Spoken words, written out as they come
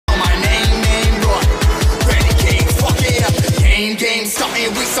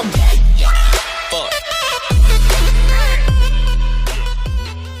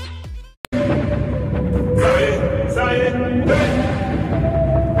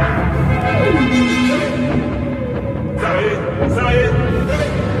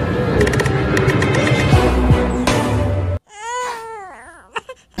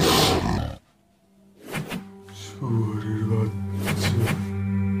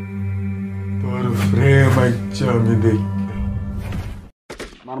প্রেম আইছে আমি দেখি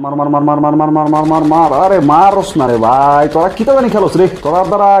মার মার মার মার মার মার মার মার মার মার মার আরে মারস না রে ভাই তোরা কি তো জানি খেলোস রে তোরা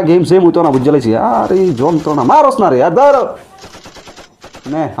দ্বারা গেম সেম হইতো না বুঝে লাইছি আরে যন্ত্রণা মারস না রে আর ধর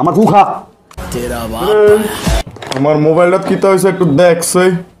নে আমার গু খা আমার মোবাইলটা কি তো হইছে একটু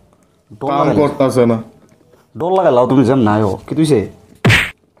দেখছই কাম করতেছে না ডর লাগালাও তুমি জান না কি তুইছে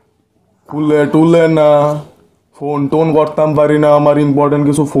খুলে টুলে না ফোন টোন করতাম পারি না আমার ইম্পর্টেন্ট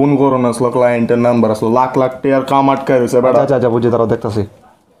কিছু ফোন করো না আসলে ক্লায়েন্টের নাম্বার আসলে লাখ লাখ টাকার কাম আটকায় রয়েছে বেটা আচ্ছা আচ্ছা বুঝে তারা দেখতাছি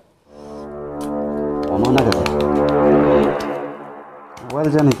অন না গেছে মোবাইল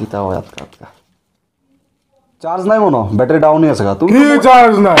জানি কি তাও আটকা আটকা চার্জ নাই মনো ব্যাটারি ডাউনই আছে গা তুমি কি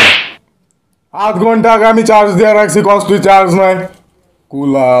চার্জ নাই আধ ঘন্টা আগে আমি চার্জ দিয়ে রাখছি কস্টলি চার্জ নাই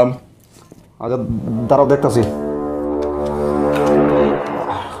কুলাম আচ্ছা দাঁড়াও দেখতাছি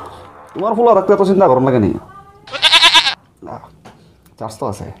তোমার ফুলা রাখতে এত চিন্তা করো না কেন চার্জ তো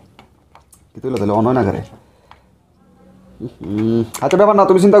আছে কি তুইলো তাহলে অনয় না করে আচ্ছা ব্যাপার না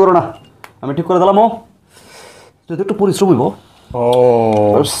তুমি চিন্তা করো না আমি ঠিক করে দিলাম ও যদি একটু পরিশ্রম হইব ও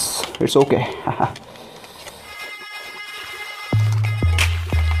ইটস ওকে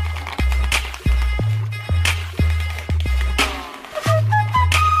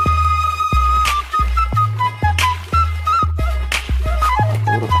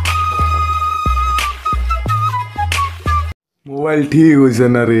মোবাইল ঠিক হয়েছে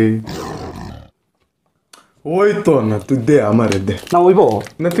না রে ওই তো না তুই দে আমারে দে না হইব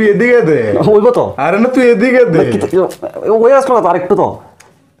না তুই এদিকে দে হইব তো আরে না তুই এদিকে দে ওই আসলো না তো আরেকটু তো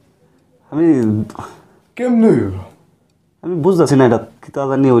আমি কেমনে আমি বুঝতেছি না এটা কি তা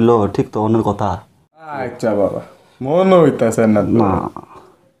জানি হইলো ঠিক তো অন্যের কথা আচ্ছা বাবা মনে হইতাছে না না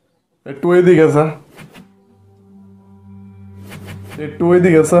একটু এদিকে আসা একটু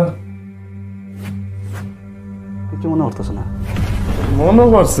এদিকে আসা কিছু মনে করতেছে না মনে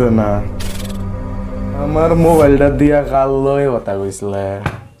করছে না আমার মোবাইলটা দিয়া কাল লয় কথা কইছিলে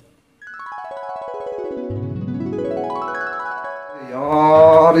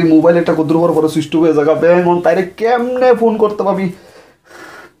यार এই মোবাইল একটা কত দূর পরে সুইচ হয়ে জায়গা ব্যাং অন তাইরে কেমনে ফোন করতে পাবি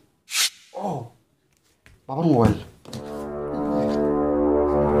ও বাবার মোবাইল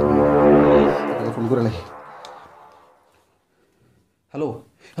ফোন করে লাই হ্যালো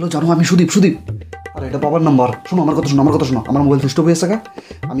হ্যালো জানো আমি সুদীপ সুদীপ আরে এটা বাবার নাম্বার শোনো আমার কথা শোনো আমার মোবাইল সুইচ হয়ে গেছে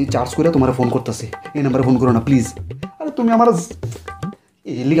আমি চার্জ করে তোমার ফোন করতেছি এই নাম্বারে ফোন করো না প্লিজ আরে তুমি আমার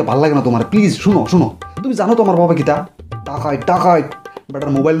এই লিগে ভালো লাগে না তোমার প্লিজ শুনো শুনো তুমি জানো তো আমার বাবা কিটা টাকায় টাকায়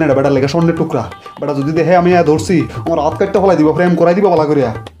বেটার মোবাইল নেই বেটার লেগে স্বর্ণের টুকরা বেটা যদি দেখে আমি ধরছি আমার হাত কাটতে ফলাই দিব প্রেম করাই দিব ভালো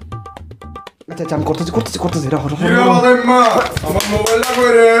করিয়া আচ্ছা আচ্ছা আমি করতেছি আমার মোবাইলটা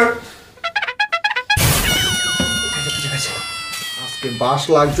কইরে আজকে বাস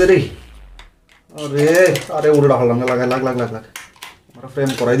লাগছে রে আরে আরে উড়া হলাম লাগ আমার প্রেম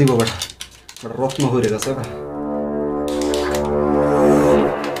করাই দিব বেটা বেটা রত্ন হয়ে গেছে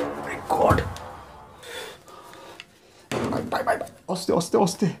গড বাই অস্তে অস্তে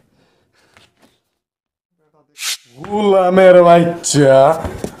অস্তে গুলামের বাচ্চা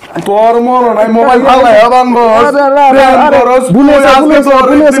তোর মন নাই মোবাইল ফালাই আবান বস ভুলে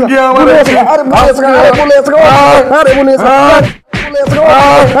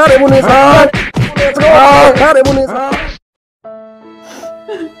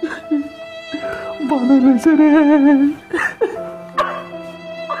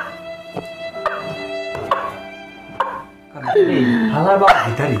হালার বাপ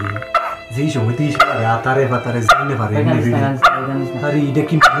ভিতারি যেই সময় তুই আতারে পাতারে জানতে পারে আরে এটা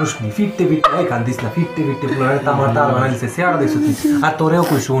কি মানুষ নি ফিরতে ফিরতে কান্দিস না ফিরতে ফুলারে তামার তাল বানাইছে সেটা দেখছ তুই আর তোরেও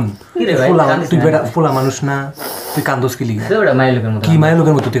কই শুন ফুলা তুই বেটা ফুলা মানুষ না তুই কান্দোস কি লিগা কি মায়ের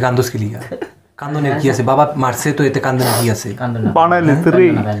লোকের মতো তুই কান্দোস কি লিগা কান্দনের কি আছে বাবা মারছে তো এতে কান্দনের কি আছে বানাইলে রে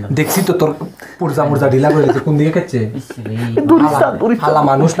দেখছি তো তোর পুরজা মুরজা ঢিলা করে দিতে কোন দিকে কাচ্ছে হালা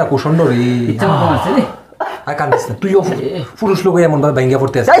মানুষ না কুসন্ড রে আর কান্দিস না তুইও পুরুষ লোক এমন ভাবে ভাঙ্গা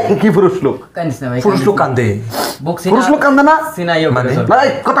পড়তে আছে কি পুরুষ লোক পুরুষ লোক কান্দে পুরুষ লোক কান্দে না মানে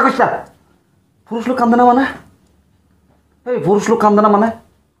কথা কইছ না পুরুষ লোক কান্দে না মানে এই পুরুষ লোক কান্দে না মানে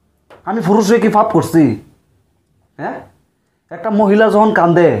আমি পুরুষ হয়ে কি পাপ করছি হ্যাঁ একটা মহিলা যখন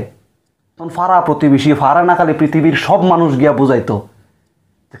কান্দে তখন ফারা প্রতিবেশী ফারা না খালি পৃথিবীর সব মানুষ গিয়া বুঝাইতো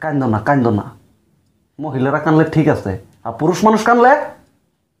যে কান্দ না মহিলারা কানলে ঠিক আছে আর পুরুষ মানুষ কানলে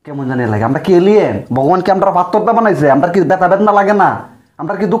কেমন জানি লাগে আমরা কি এলিয়েন ভগবান কি আমরা পাত্রটা বানাইছে আমরা কি ব্যথা বেদনা লাগে না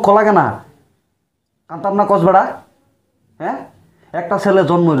আমরা কি দুঃখ লাগে না কান্তাম না কস বেড়া হ্যাঁ একটা ছেলে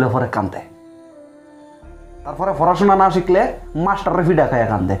জন্ম হইলে পরে কান্দে তারপরে পড়াশোনা না শিখলে মাস্টারের ফিডা খাইয়া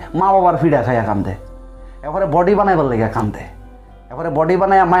কান্দে মা বাবার ফিডা খাইয়া কান্দে এরপরে বডি বানাইবার লেগে কান্দে এরপরে বডি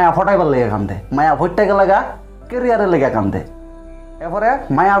বানাইয়া মায়া ফটাইবার লেগে কান্দে মায়া ফটাইকে লাগা কেরিয়ারের লেগে কান্দে এরপরে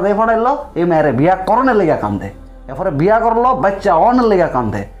মায়া যে পড়াইলো এই মায়ের বিয়া করণের লেগে কান্দে, এরপরে বিয়া করলো বাচ্চা অনের লেগে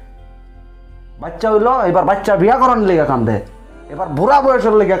কান্দে, বাচ্চা হইলো এবার বাচ্চা বিয়া করানোর লেগে কান্দে, এবার বুড়া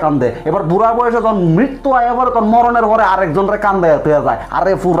বয়সের লেগে কান্দে, এবার বুড়া বয়সে যখন মৃত্যু হয় এবার তখন মরণের পরে আরেকজনের কান্দে হয়ে যায়।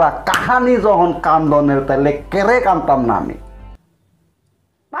 আরে পুরা কাহানি যখন কান্দনের তাহলে কেড়ে কান্দতাম না আমি,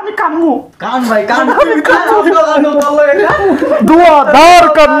 আমি কান্দমু কান ভাই কান দুয়া ধার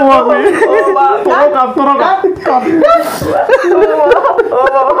কান্দমু আমি। তোরও কাম তোরও কাম।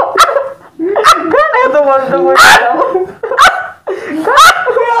 এত কষ্ট করছিলাম